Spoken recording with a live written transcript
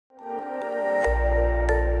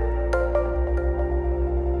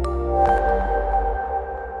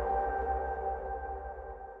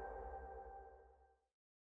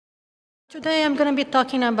Today I'm going to be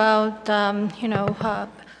talking about,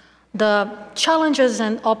 the challenges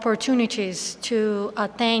and opportunities to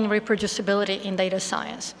attain reproducibility in data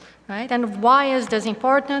science, right? And why is this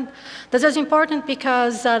important? This is important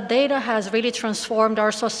because data has really transformed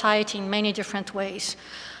our society in many different ways.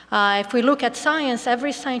 If we look at science,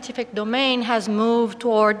 every scientific domain has moved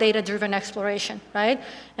toward data-driven exploration, right?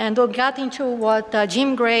 And we got into what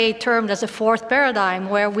Jim Gray termed as a fourth paradigm,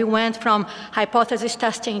 where we went from hypothesis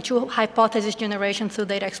testing to hypothesis generation through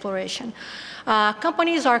data exploration.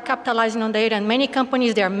 Companies are capitalizing on data, and many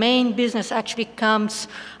companies, their main business actually comes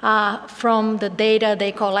from the data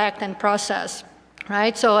they collect and process.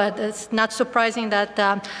 Right, so it's not surprising that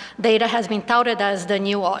data has been touted as the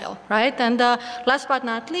new oil, right? And last but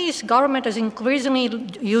not least, government is increasingly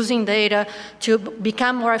using data to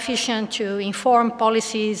become more efficient, to inform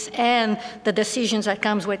policies and the decisions that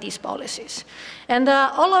comes with these policies. And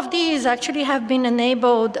all of these actually have been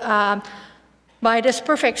enabled by this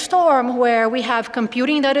perfect storm where we have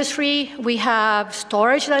computing that is free, we have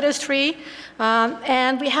storage that is free,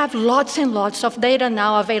 and we have lots and lots of data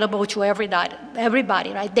now available to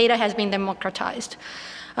everybody, right? Data has been democratized.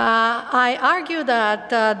 I argue that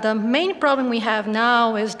the main problem we have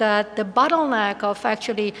now is that the bottleneck of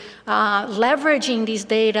actually leveraging this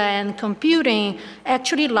data and computing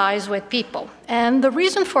actually lies with people. And the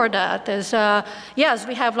reason for that is, yes,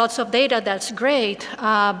 we have lots of data, that's great,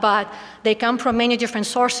 but they come from many different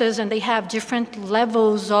sources and they have different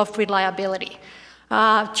levels of reliability.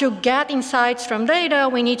 To get insights from data,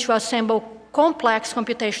 we need to assemble complex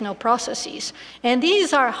computational processes. And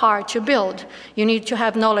these are hard to build. You need to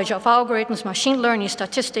have knowledge of algorithms, machine learning,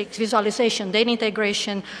 statistics, visualization, data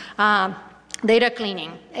integration, data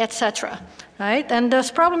cleaning, etc. Right? And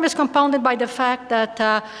this problem is compounded by the fact that,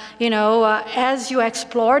 as you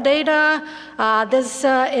explore data, this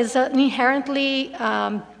is an inherently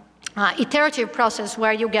iterative process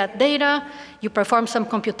where you get data, you perform some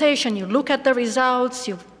computation, you look at the results,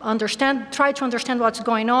 you try to understand what's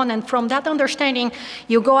going on, and from that understanding,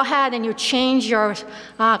 you go ahead and you change your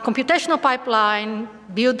computational pipeline,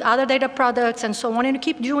 build other data products, and so on, and you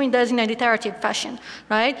keep doing this in an iterative fashion,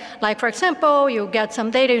 right? Like, for example, you get some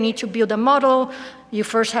data, you need to build a model, you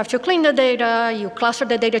first have to clean the data, you cluster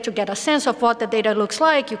the data to get a sense of what the data looks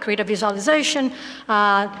like, you create a visualization,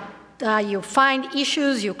 you find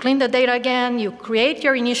issues, you clean the data again, you create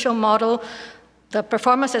your initial model, the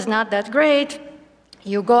performance is not that great,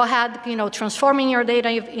 you go ahead, transforming your data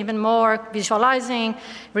even more, visualizing,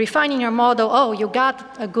 refining your model, oh, you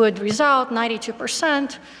got a good result,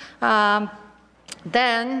 92%,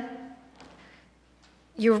 then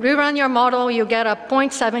you rerun your model, you get a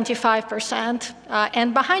 0.75%,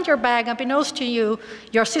 and behind your back, unbeknownst to you,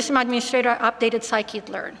 your system administrator updated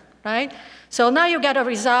scikit-learn, right? So now you get a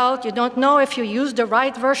result, you don't know if you used the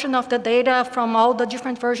right version of the data from all the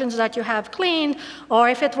different versions that you have cleaned, or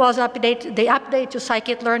if it was the update to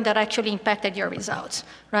scikit-learn that actually impacted your results,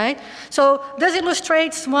 right? So this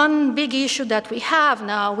illustrates one big issue that we have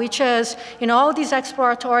now, which is, all these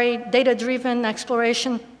exploratory, data-driven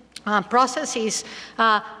exploration processes,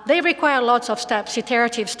 they require lots of steps,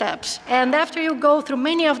 iterative steps. And after you go through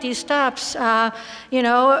many of these steps,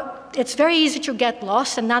 it's very easy to get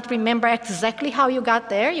lost and not remember exactly how you got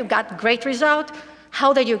there. You got great result.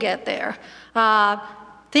 How did you get there?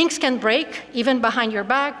 Things can break even behind your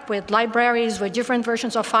back with libraries, with different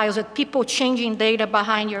versions of files, with people changing data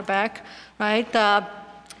behind your back, right?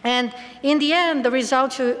 And in the end, the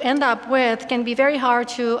results you end up with can be very hard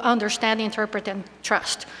to understand, interpret, and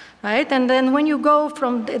trust. Right? And then when you go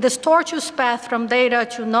from this tortuous path from data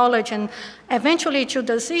to knowledge and eventually to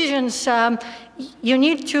decisions, you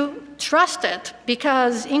need to trust it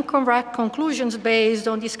because incorrect conclusions based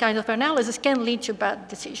on this kind of analysis can lead to bad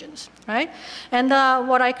decisions, right? And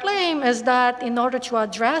what I claim is that in order to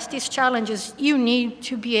address these challenges, you need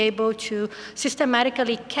to be able to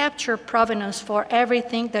systematically capture provenance for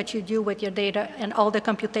everything that you do with your data and all the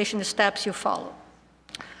computation steps you follow.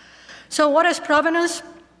 So what is provenance?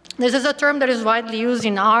 This is a term that is widely used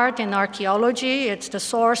in art and archaeology. It's the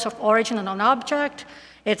source of origin of an object.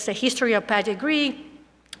 It's the history of pedigree,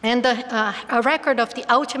 and a record of the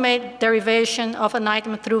ultimate derivation of an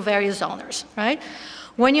item through various owners, right?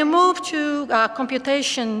 When you move to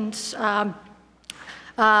computations,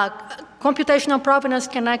 computational provenance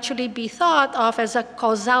can actually be thought of as a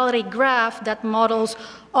causality graph that models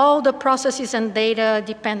all the processes and data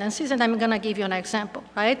dependencies, and I'm going to give you an example,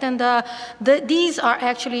 right? And these are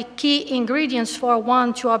actually key ingredients for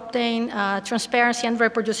one to obtain transparency and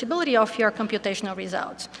reproducibility of your computational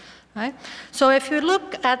results, right? So if you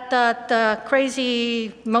look at that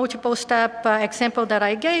crazy multiple-step example that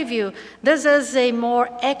I gave you, this is a more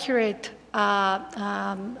accurate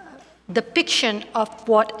depiction of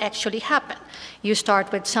what actually happened. You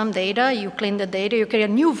start with some data, you clean the data, you create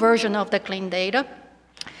a new version of the clean data.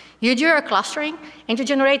 You do your clustering, and you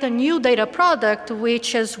generate a new data product,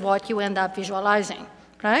 which is what you end up visualizing,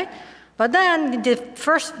 right? But then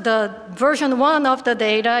the version 1 of the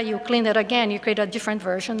data, you clean it again, you create a different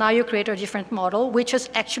version. Now you create a different model, which is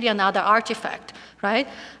actually another artifact, right?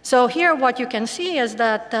 So here what you can see is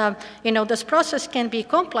that this process can be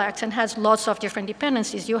complex and has lots of different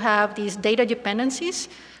dependencies. You have these data dependencies,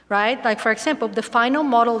 right? Like, for example, the final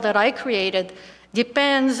model that I created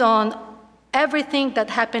depends on everything that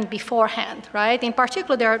happened beforehand, right? In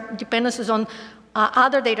particular, there are dependencies on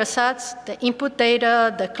other data sets, the input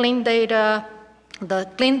data, the clean data,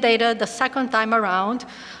 the second time around.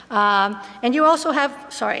 And you also have,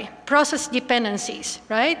 process dependencies,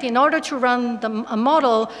 right? In order to run a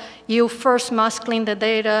model, you first must clean the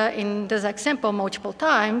data in this example multiple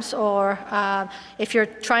times, or if you're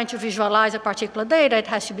trying to visualize a particular data, it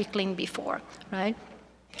has to be cleaned before, right?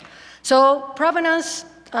 So provenance,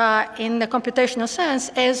 in the computational sense,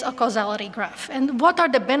 is a causality graph. And what are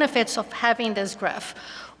the benefits of having this graph?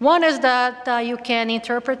 One is that you can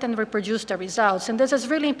interpret and reproduce the results. And this is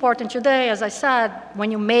really important today, as I said,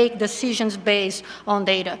 when you make decisions based on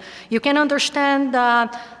data. You can understand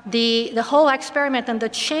the whole experiment and the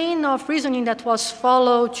chain of reasoning that was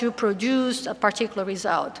followed to produce a particular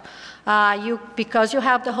result. Because you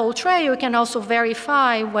have the whole tray, you can also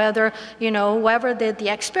verify whether, whoever did the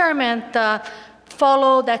experiment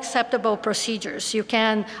follow the acceptable procedures. You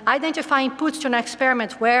can identify inputs to an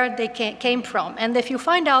experiment where they came from. And if you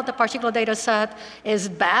find out the particular data set is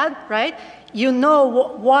bad, right, you know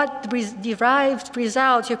what derived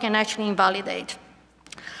results you can actually invalidate.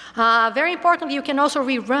 Very importantly, you can also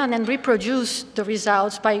rerun and reproduce the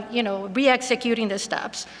results by, re-executing the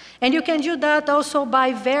steps. And you can do that also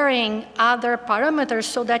by varying other parameters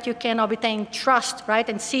so that you can obtain trust, right,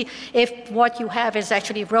 and see if what you have is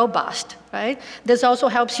actually robust, right? This also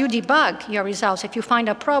helps you debug your results. If you find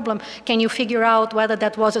a problem, can you figure out whether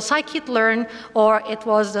that was a scikit-learn or it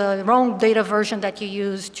was the wrong data version that you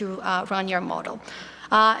used to run your model?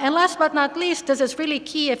 And last but not least, this is really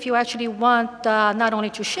key if you actually want not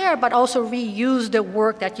only to share, but also reuse the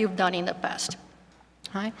work that you've done in the past,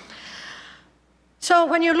 right? So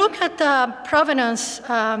when you look at provenance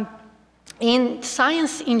in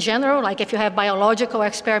science in general, like if you have biological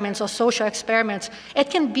experiments or social experiments,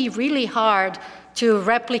 it can be really hard to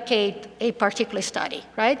replicate a particular study,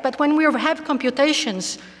 right? But when we have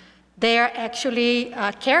computations, they are actually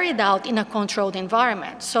carried out in a controlled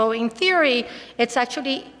environment. So in theory, it's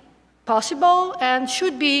actually possible and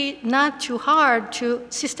should be not too hard to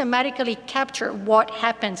systematically capture what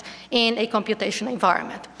happens in a computational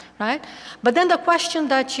environment, right? But then the question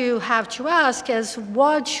that you have to ask is,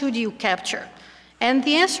 what should you capture? And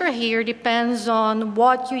the answer here depends on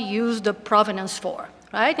what you use the provenance for.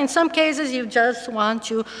 Right? In some cases, you just want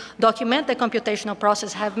to document the computational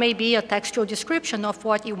process, have maybe a textual description of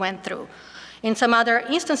what you went through. In some other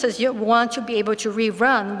instances, you want to be able to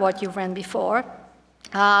rerun what you ran before,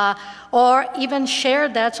 or even share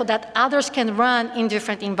that so that others can run in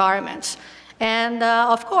different environments. And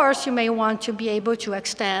of course, you may want to be able to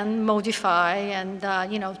extend, modify, and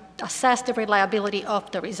assess the reliability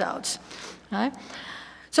of the results. Right?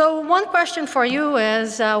 So one question for you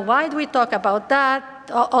is, why do we talk about that,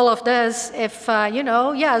 all of this, if,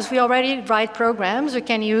 yes, we already write programs. We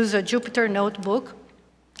can use a Jupyter notebook.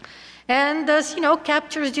 And this,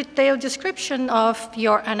 captures detailed description of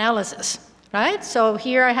your analysis, right? So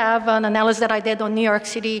here I have an analysis that I did on New York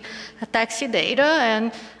City taxi data,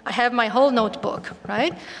 and I have my whole notebook,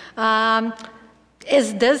 right?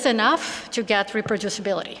 Is this enough to get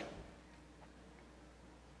reproducibility?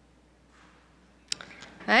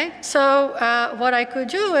 Right? So what I could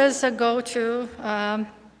do is go to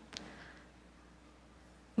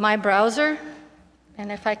my browser,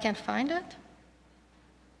 and if I can find it.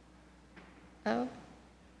 Oh,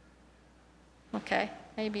 okay.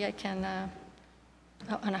 Maybe I can.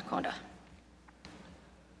 Oh, Anaconda.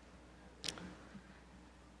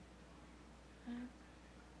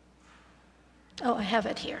 Oh, I have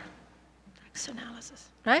it here. Text analysis,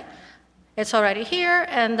 right? It's already here,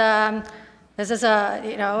 and this is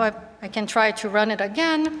a, I can try to run it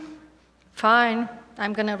again. Fine,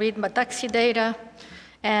 I'm going to read my taxi data.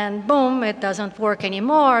 And boom, it doesn't work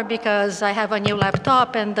anymore because I have a new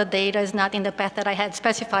laptop and the data is not in the path that I had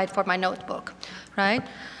specified for my notebook, right?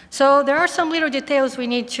 So there are some little details we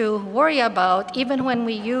need to worry about, even when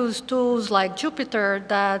we use tools like Jupyter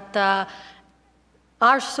that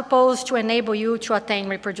are supposed to enable you to attain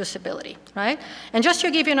reproducibility, right? And just to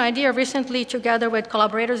give you an idea, recently, together with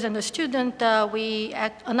collaborators and a student, we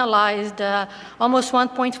analyzed almost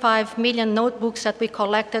 1.5 million notebooks that we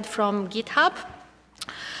collected from GitHub.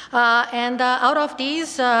 Out of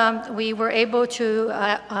these, we were able to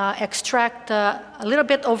extract a little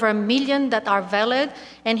bit over 1 million that are valid.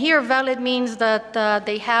 And here, valid means that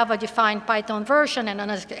they have a defined Python version and an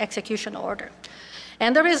execution order.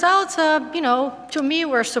 And the results, to me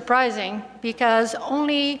were surprising because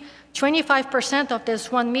only 25% of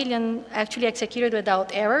this 1 million actually executed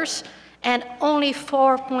without errors, and only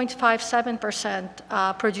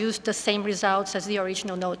 4.57% produced the same results as the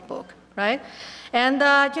original notebook, right? And,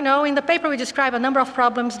 in the paper we describe a number of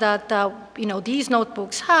problems that, these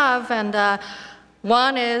notebooks have, and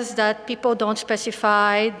one is that people don't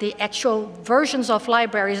specify the actual versions of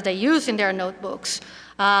libraries they use in their notebooks.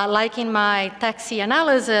 Like in my taxi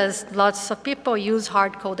analysis, lots of people use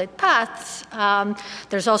hard-coded paths.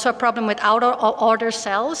 There's also a problem with out-of-order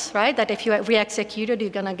cells, right? That if you re-execute it,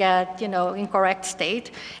 you're going to get, incorrect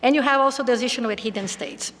state. And you have also this issue with hidden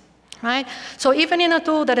states, right? So even in a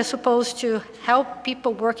tool that is supposed to help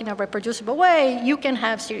people work in a reproducible way, you can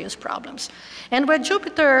have serious problems. And with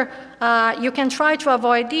Jupyter, you can try to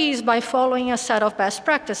avoid these by following a set of best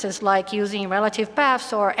practices, like using relative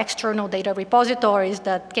paths or external data repositories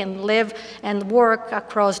that can live and work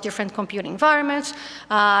across different compute environments.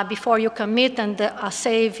 Before you commit and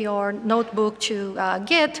save your notebook to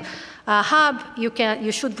Git, Hub, you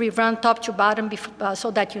should rerun top to bottom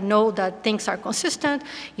so that you know that things are consistent.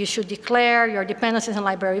 You should declare your dependencies and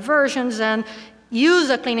library versions and use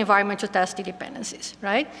a clean environment to test the dependencies,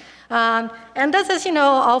 right? And this is,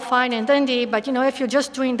 all fine and dandy, but, if you're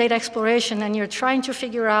just doing data exploration and you're trying to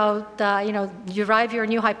figure out, derive your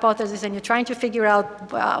new hypothesis and you're trying to figure out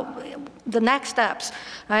the next steps,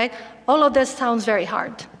 right? All of this sounds very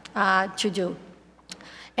hard to do.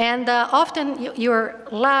 And often you're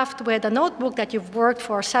left with a notebook that you've worked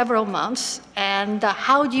for several months, and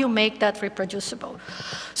how do you make that reproducible?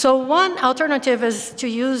 So one alternative is to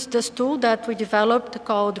use this tool that we developed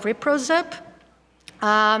called ReproZip.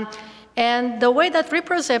 And the way that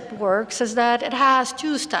ReproZip works is that it has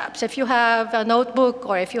two steps. If you have a notebook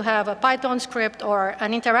or if you have a Python script or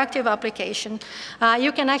an interactive application,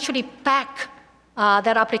 you can actually pack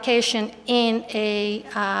that application in a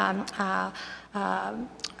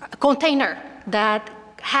container that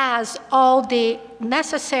has all the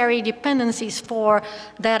necessary dependencies for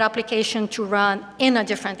that application to run in a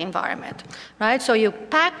different environment, right? So you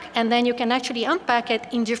pack, and then you can actually unpack it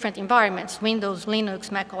in different environments, Windows,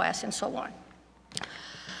 Linux, Mac OS, and so on.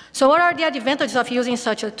 So what are the advantages of using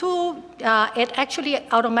such a tool? It actually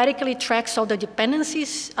automatically tracks all the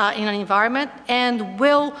dependencies in an environment and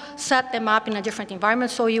will set them up in a different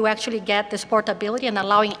environment, so you actually get this portability and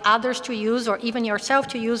allowing others to use, or even yourself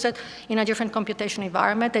to use it in a different computation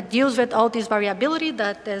environment that deals with all this variability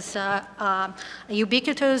that is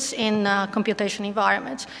ubiquitous in computation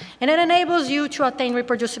environments. And it enables you to attain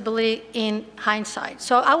reproducibility in hindsight.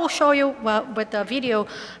 So I will show you with the video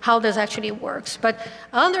how this actually works. But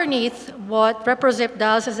underneath, what ReproZip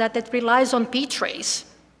does is that it relies on ptrace.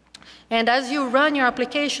 And as you run your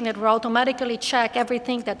application, it will automatically check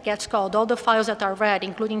everything that gets called, all the files that are read,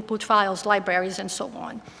 including put files, libraries, and so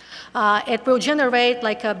on. It will generate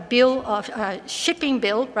like a bill of shipping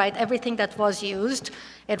bill, right? Everything that was used.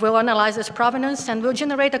 It will analyze this provenance and will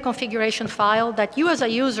generate a configuration file that you as a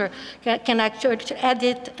user can actually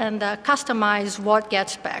edit and customize what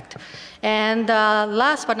gets packed. And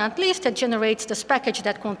last but not least, it generates this package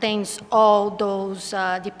that contains all those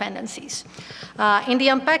dependencies. In the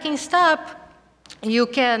unpacking step, you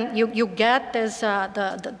get this,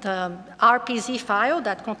 the RPZ file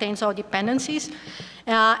that contains all dependencies,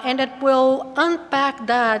 and it will unpack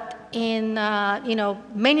that in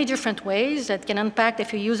many different ways. It can unpack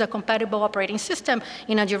if you use a compatible operating system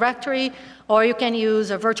in a directory, or you can use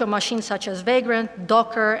a virtual machine such as Vagrant,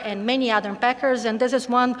 Docker, and many other unpackers. And this is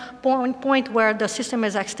one point where the system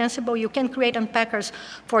is extensible. You can create unpackers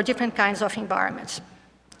for different kinds of environments.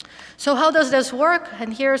 So how does this work?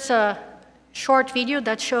 And here's a short video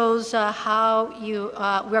that shows how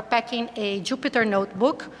we're packing a Jupyter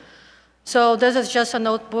notebook. So this is just a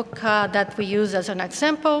notebook that we use as an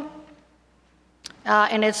example.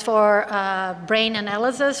 And it's for brain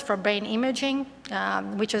analysis, for brain imaging,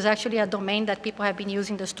 which is actually a domain that people have been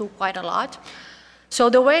using this tool quite a lot. So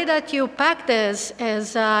the way that you pack this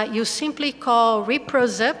is you simply call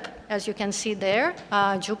ReproZip, as you can see there,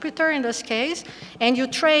 Jupyter in this case, and you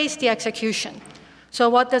trace the execution. So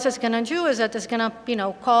what this is going to do is that it's going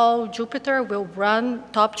to call Jupyter, will run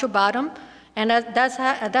top to bottom, And that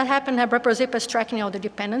happened, ReproZip is tracking all the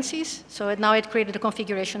dependencies. So now it created a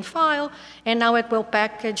configuration file, and now it will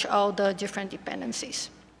package all the different dependencies.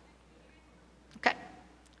 Okay.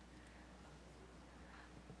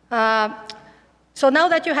 So now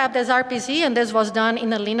that you have this RPZ, and this was done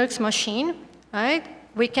in a Linux machine, right?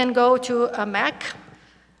 We can go to a Mac,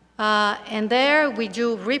 and there we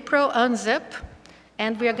do repro unzip,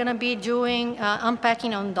 and we are going to be doing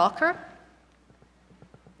unpacking on Docker.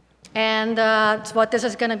 And what this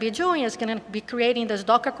is going to be doing is going to be creating this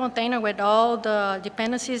Docker container with all the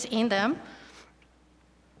dependencies in them.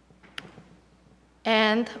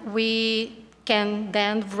 And we can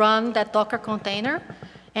then run that Docker container.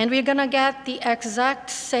 And we're going to get the exact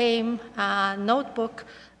same notebook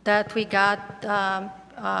that we got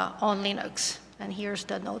on Linux. And here's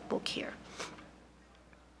the notebook here.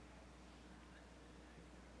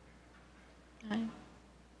 Okay.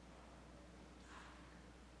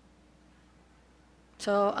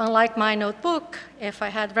 So unlike my notebook, if I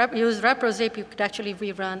had used ReproZip, you could actually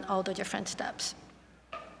rerun all the different steps.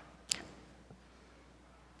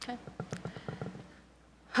 Okay.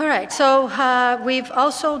 All right, so we've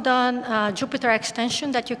also done Jupyter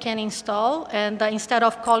extension that you can install. And instead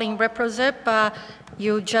of calling ReproZip,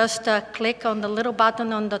 you just click on the little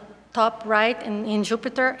button on the top right in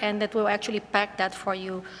Jupyter, and it will actually pack that for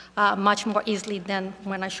you much more easily than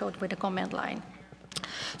when I showed with the command line.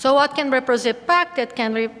 So what can ReproZip pack? It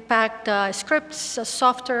can pack scripts,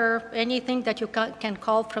 software, anything that you can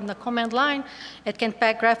call from the command line. It can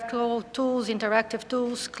pack graphical tools, interactive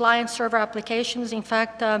tools, client-server applications. In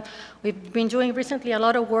fact, we've been doing recently a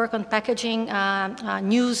lot of work on packaging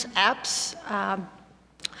news apps.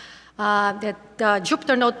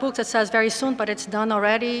 Jupyter notebooks, it says very soon, but it's done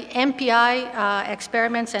already. MPI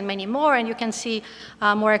experiments and many more, and you can see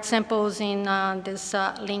more examples in this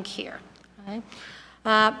link here. Right?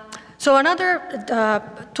 So another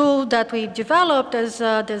tool that we developed is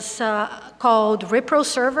this called Repro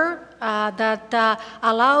Server that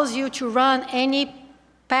allows you to run any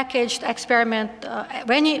packaged experiment,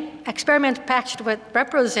 any experiment packaged with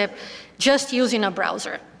ReproZip just using a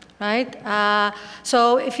browser. Right?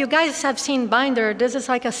 So if you guys have seen Binder, this is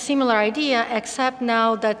like a similar idea, except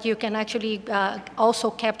now that you can actually also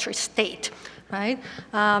capture state. Right?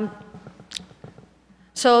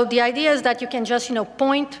 So the idea is that you can just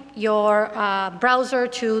point your browser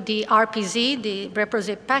to the RPZ, the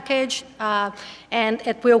ReproZip package, and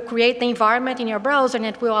it will create the environment in your browser, and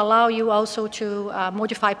it will allow you also to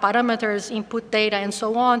modify parameters, input data, and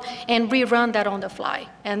so on, and rerun that on the fly.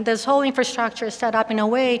 And this whole infrastructure is set up in a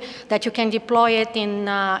way that you can deploy it in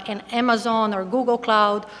Amazon or Google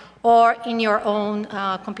Cloud or in your own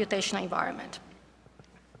computational environment.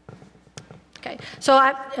 Okay, so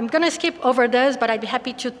I'm going to skip over this, but I'd be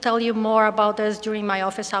happy to tell you more about this during my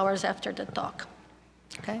office hours after the talk.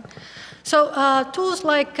 Okay, so tools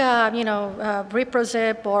like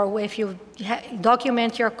ReproZip, or if you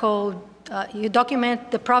document your code, you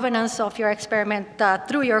document the provenance of your experiment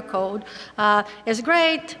through your code, is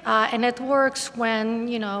great, and it works when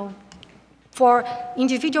for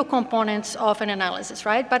individual components of an analysis,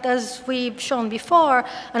 right? But as we've shown before,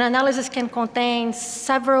 an analysis can contain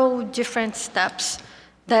several different steps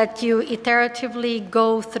that you iteratively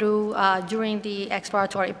go through during the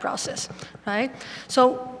exploratory process, right?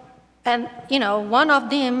 So, and one of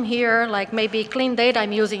them here, like maybe clean data,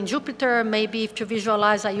 I'm using Jupyter. Maybe to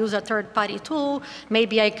visualize, I use a third-party tool.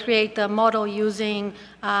 Maybe I create a model using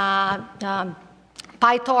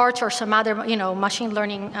PyTorch or some other, machine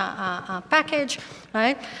learning package,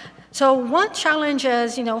 right? So one challenge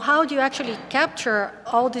is, how do you actually capture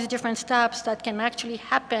all these different steps that can actually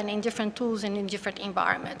happen in different tools and in different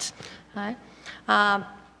environments, right?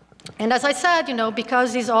 And as I said,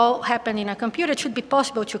 because these all happen in a computer, it should be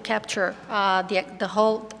possible to capture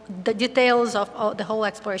the details of the whole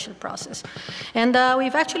exploration process. And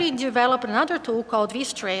we've actually developed another tool called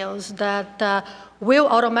vStrails that will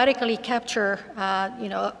automatically capture,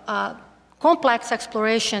 complex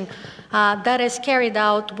exploration that is carried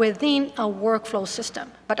out within a workflow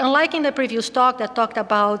system. But unlike in the previous talk that talked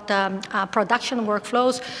about production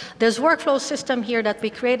workflows, this workflow system here that we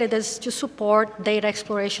created is to support data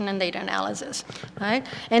exploration and data analysis, right?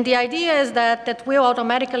 And the idea is that that will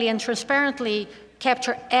automatically and transparently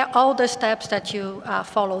capture all the steps that you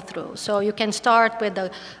follow through. So you can start with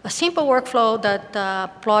a simple workflow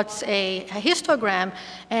that plots a histogram,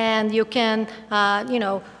 and you can,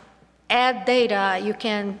 add data. You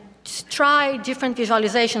can try different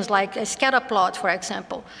visualizations like a scatter plot, for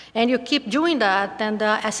example. And you keep doing that, and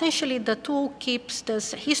essentially the tool keeps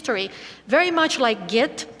this history very much like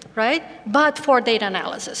Git, right? But for data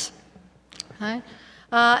analysis, right?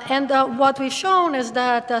 What we've shown is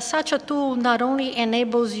that such a tool not only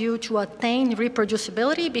enables you to attain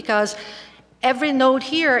reproducibility, because every node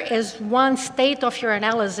here is one state of your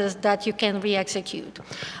analysis that you can re-execute.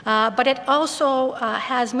 But it also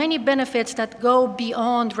has many benefits that go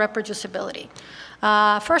beyond reproducibility.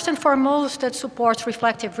 First and foremost, it supports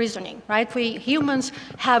reflective reasoning, right? We humans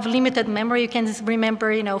have limited memory. You can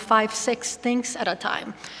remember, 5, 6 things at a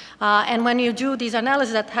time. And when you do these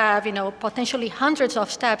analyses that have, potentially hundreds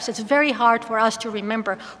of steps, it's very hard for us to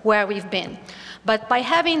remember where we've been. But by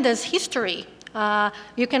having this history,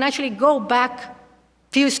 you can actually go back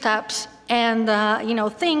few steps and,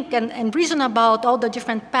 think and reason about all the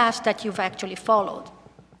different paths that you've actually followed.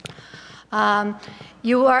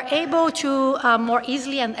 You are able to more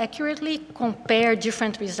easily and accurately compare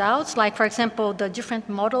different results, like, for example, the different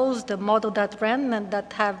models, the model that ran and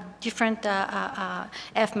that have different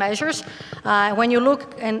F measures. When you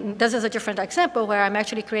look, and this is a different example where I'm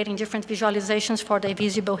actually creating different visualizations for the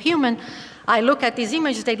invisible human, I look at these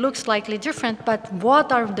images, they look slightly different, but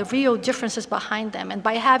what are the real differences behind them? And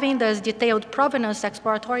by having this detailed provenance,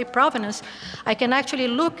 exploratory provenance, I can actually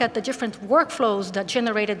look at the different workflows that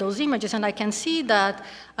generated those images, and I can see that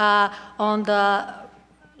on the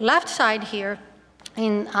left side here,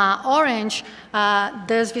 in orange,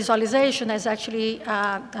 this visualization is actually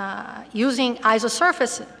using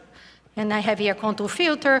isosurface. And I have here a contour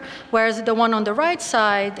filter, whereas the one on the right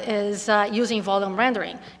side is using volume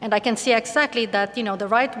rendering. And I can see exactly that, the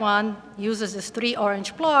right one uses these 3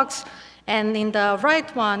 orange blocks, and in the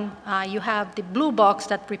right one, you have the blue box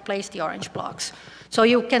that replaced the orange blocks. So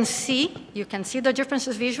you can see the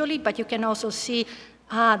differences visually, but you can also see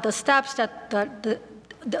the steps that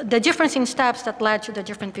the difference in steps that led to the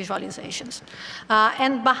different visualizations.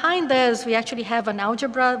 And behind this, we actually have an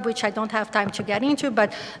algebra, which I don't have time to get into,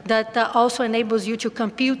 but that also enables you to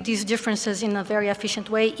compute these differences in a very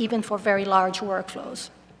efficient way, even for very large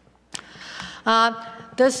workflows.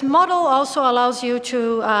 This model also allows you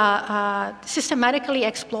to systematically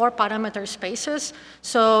explore parameter spaces.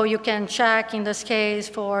 So you can check, in this case,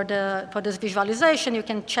 for this visualization, you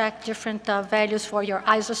can check different values for your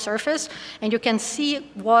isosurface, and you can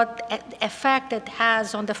see what effect it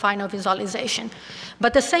has on the final visualization.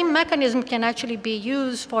 But the same mechanism can actually be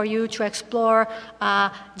used for you to explore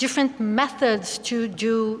different methods to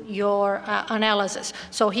do your analysis.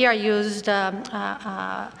 So here I used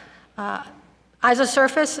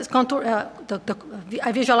isosurface contour,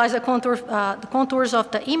 I visualize the contours of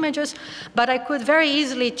the images, but I could very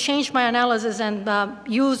easily change my analysis and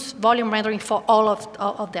use volume rendering for all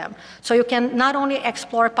of them. So you can not only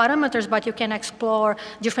explore parameters, but you can explore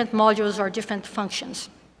different modules or different functions.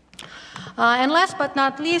 And last but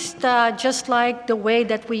not least, just like the way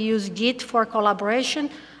that we use Git for collaboration,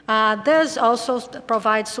 this also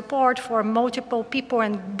provides support for multiple people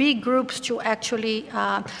and big groups to actually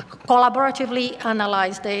collaboratively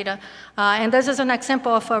analyze data. And this is an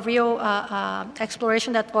example of a real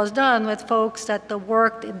exploration that was done with folks that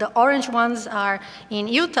worked. The orange ones are in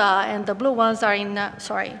Utah, and the blue ones are in,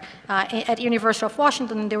 at University of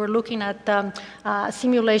Washington. And they were looking at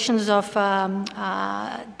simulations of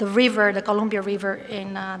the river, the Columbia River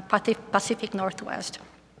in Pacific Northwest.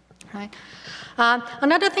 Right?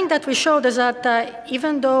 Another thing that we showed is that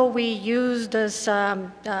even though we use this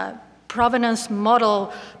provenance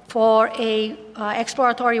model for a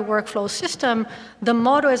exploratory workflow system, the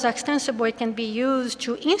model is extensible. It can be used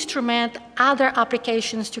to instrument other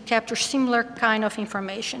applications to capture similar kind of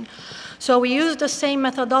information. So we use the same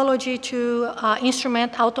methodology to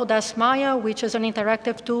instrument Autodesk Maya, which is an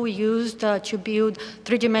interactive tool used to build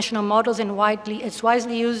three-dimensional models, and it's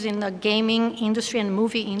widely used in the gaming industry and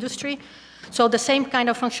movie industry. So the same kind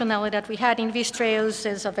of functionality that we had in vStrails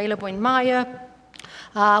is available in Maya.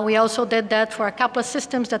 We also did that for a couple of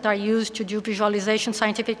systems that are used to do visualization,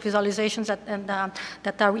 scientific visualizations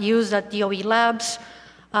that are used at DOE labs.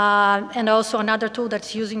 And also another tool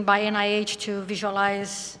that's used by NIH to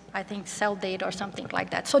visualize, I think, cell data or something like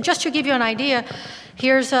that. So just to give you an idea,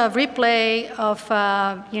 here's a replay of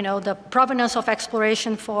the provenance of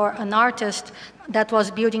exploration for an artist that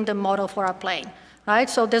was building the model for a plane. Right?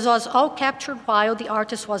 So this was all captured while the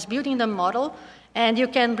artist was building the model, and you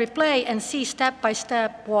can replay and see step by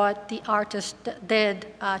step what the artist did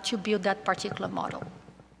to build that particular model.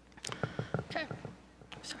 Okay,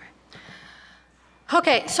 sorry.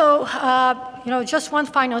 Okay, so just one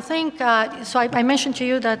final thing. So I mentioned to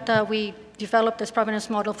you that we developed this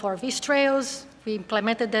provenance model for vStrails. We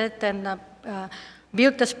implemented it and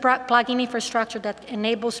built this plugin infrastructure that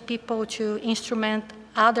enables people to instrument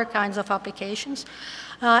other kinds of applications.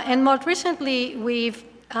 And more recently, we've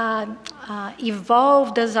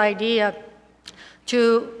evolved this idea to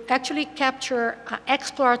actually capture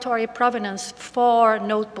exploratory provenance for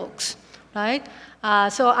notebooks, right?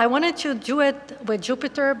 So I wanted to do it with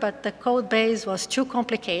Jupyter, but the code base was too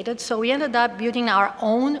complicated. So we ended up building our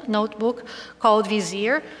own notebook called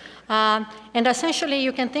Vizier. And essentially,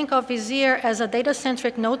 you can think of Vizier as a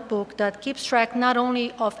data-centric notebook that keeps track not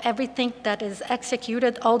only of everything that is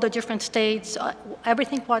executed, all the different states,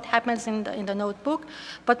 everything what happens in the notebook,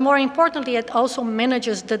 but more importantly, it also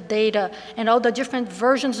manages the data and all the different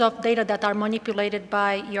versions of data that are manipulated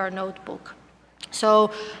by your notebook.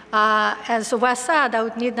 So as Wes said, I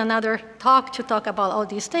would need another talk to talk about all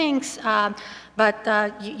these things, but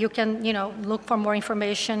you can look for more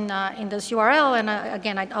information in this URL, and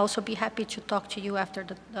again, I'd also be happy to talk to you after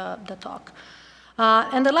the talk.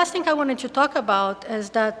 And the last thing I wanted to talk about is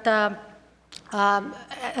that,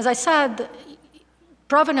 as I said,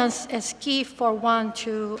 provenance is key for one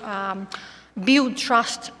to build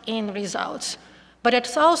trust in results. But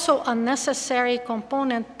it's also a necessary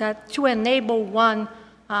component that to enable one,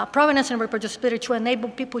 provenance and reproducibility, to enable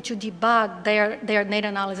people to debug their data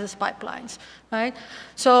analysis pipelines, right?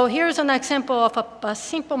 So here's an example of a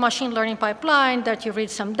simple machine learning pipeline that you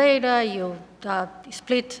read some data, you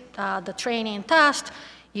split the training and test,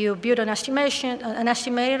 you build an estimation, an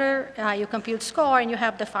estimator, you compute score, and you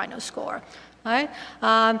have the final score. Right?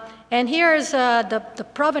 And here's the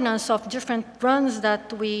provenance of different runs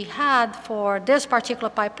that we had for this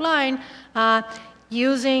particular pipeline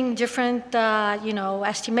using different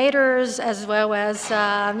estimators as well as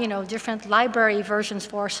different library versions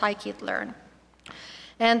for scikit-learn.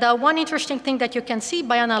 And one interesting thing that you can see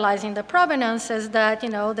by analyzing the provenance is that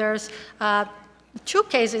there's two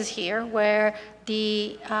cases here where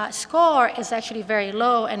the score is actually very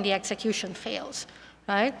low and the execution fails,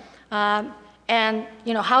 right? And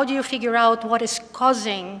how do you figure out what is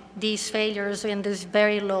causing these failures in this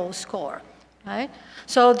very low score, right?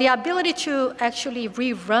 So the ability to actually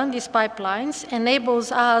rerun these pipelines enables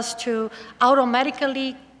us to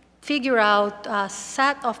automatically figure out a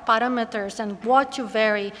set of parameters and what to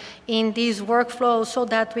vary in these workflows so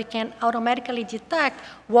that we can automatically detect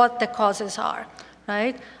what the causes are.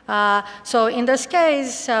 Right? So in this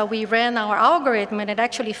case, we ran our algorithm, and it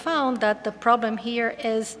actually found that the problem here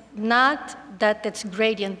is not that it's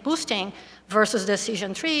gradient boosting versus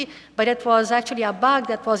decision tree, but it was actually a bug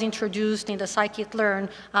that was introduced in the scikit-learn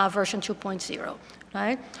version 2.0.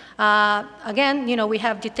 Right? Again, we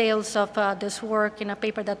have details of this work in a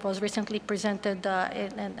paper that was recently presented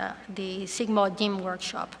in the Sigma DIM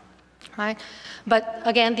workshop. Right? But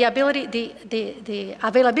again, the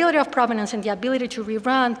availability of provenance and the ability to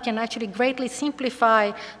rerun can actually greatly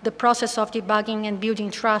simplify the process of debugging and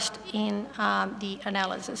building trust in the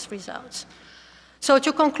analysis results. So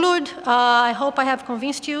to conclude, I hope I have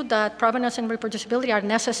convinced you that provenance and reproducibility are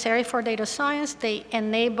necessary for data science. They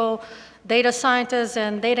enable data scientists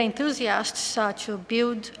and data enthusiasts to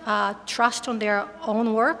build trust on their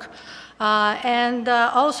own work. And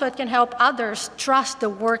also it can help others trust the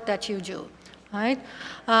work that you do, right?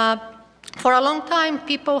 For a long time,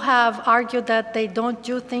 people have argued that they don't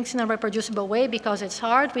do things in a reproducible way because it's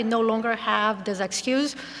hard. We no longer have this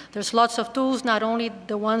excuse. There's lots of tools, not only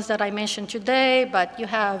the ones that I mentioned today, but you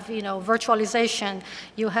have virtualization,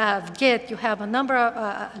 you have Git, you have a number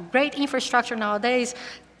of great infrastructure nowadays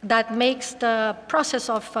that makes the process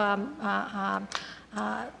of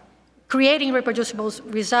creating reproducible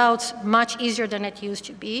results much easier than it used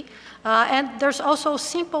to be. And there's also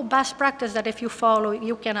simple best practice that if you follow,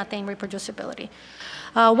 you can attain reproducibility.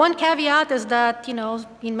 One caveat is that,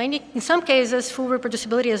 in some cases, full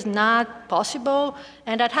reproducibility is not possible,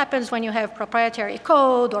 and that happens when you have proprietary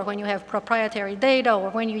code, or when you have proprietary data, or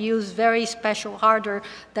when you use very special hardware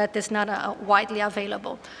that is not widely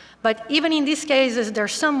available. But even in these cases,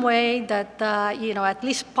 there's some way that, at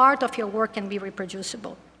least part of your work can be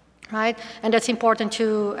reproducible. Right? And that's important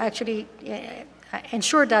to actually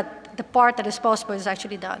ensure that the part that is possible is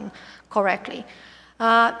actually done correctly.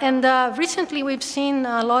 And recently we've seen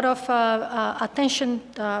a lot of attention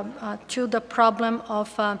to the problem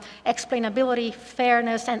of explainability,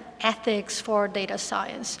 fairness, and ethics for data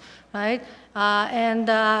science. Right?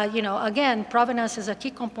 Again, provenance is a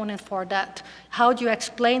key component for that. How do you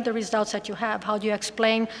explain the results that you have? How do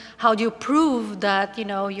you prove that,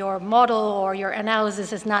 your model or your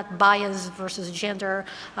analysis is not biased versus gender,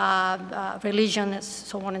 religion,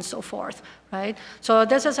 so on and so forth, right? So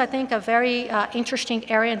this is, I think, a very interesting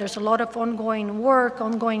area. There's a lot of ongoing work,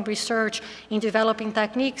 ongoing research in developing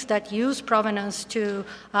techniques that use provenance to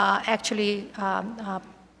actually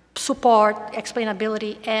support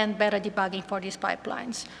explainability and better debugging for these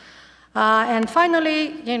pipelines. And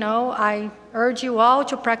finally, I urge you all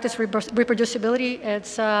to practice reproducibility.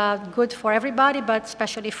 It's good for everybody, but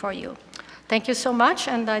especially for you. Thank you so much,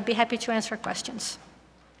 and I'd be happy to answer questions.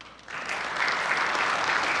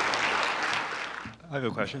 I have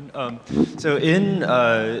a question. So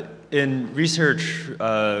in research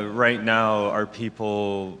right now, are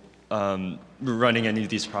people running any of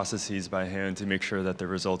these processes by hand to make sure that the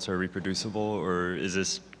results are reproducible, or is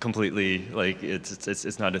this completely like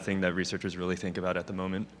it's not a thing that researchers really think about at the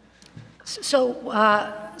moment? So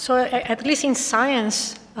at least in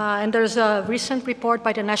science, and there's a recent report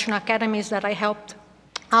by the National Academies that I helped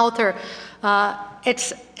author,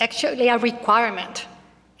 it's actually a requirement.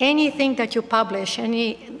 Anything that you publish,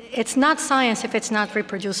 it's not science if it's not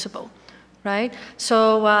reproducible, right?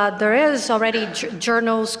 So there is already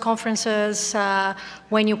journals, conferences.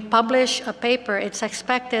 When you publish a paper, it's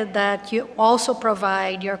expected that you also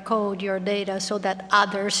provide your code, your data, so that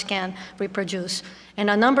others can reproduce. And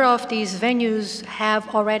a number of these venues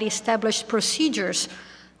have already established procedures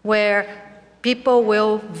where people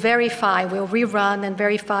will verify, will rerun and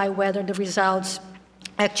verify whether the results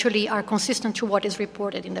actually are consistent to what is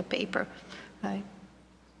reported in the paper, right?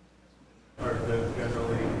 Are those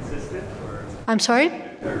generally consistent, or? I'm sorry?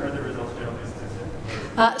 Are the results generally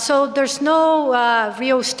consistent? So there's no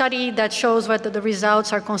real study that shows whether the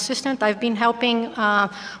results are consistent. I've been helping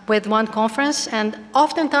with one conference, and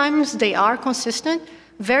oftentimes they are consistent.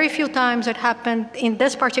 Very few times it happened in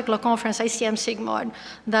this particular conference, ICM Sigmod,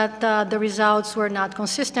 that the results were not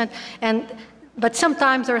consistent. But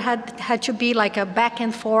sometimes there had to be like a back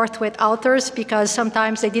and forth with authors, because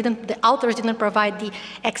sometimes the authors didn't provide the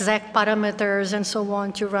exact parameters and so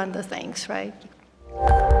on to run the things, right?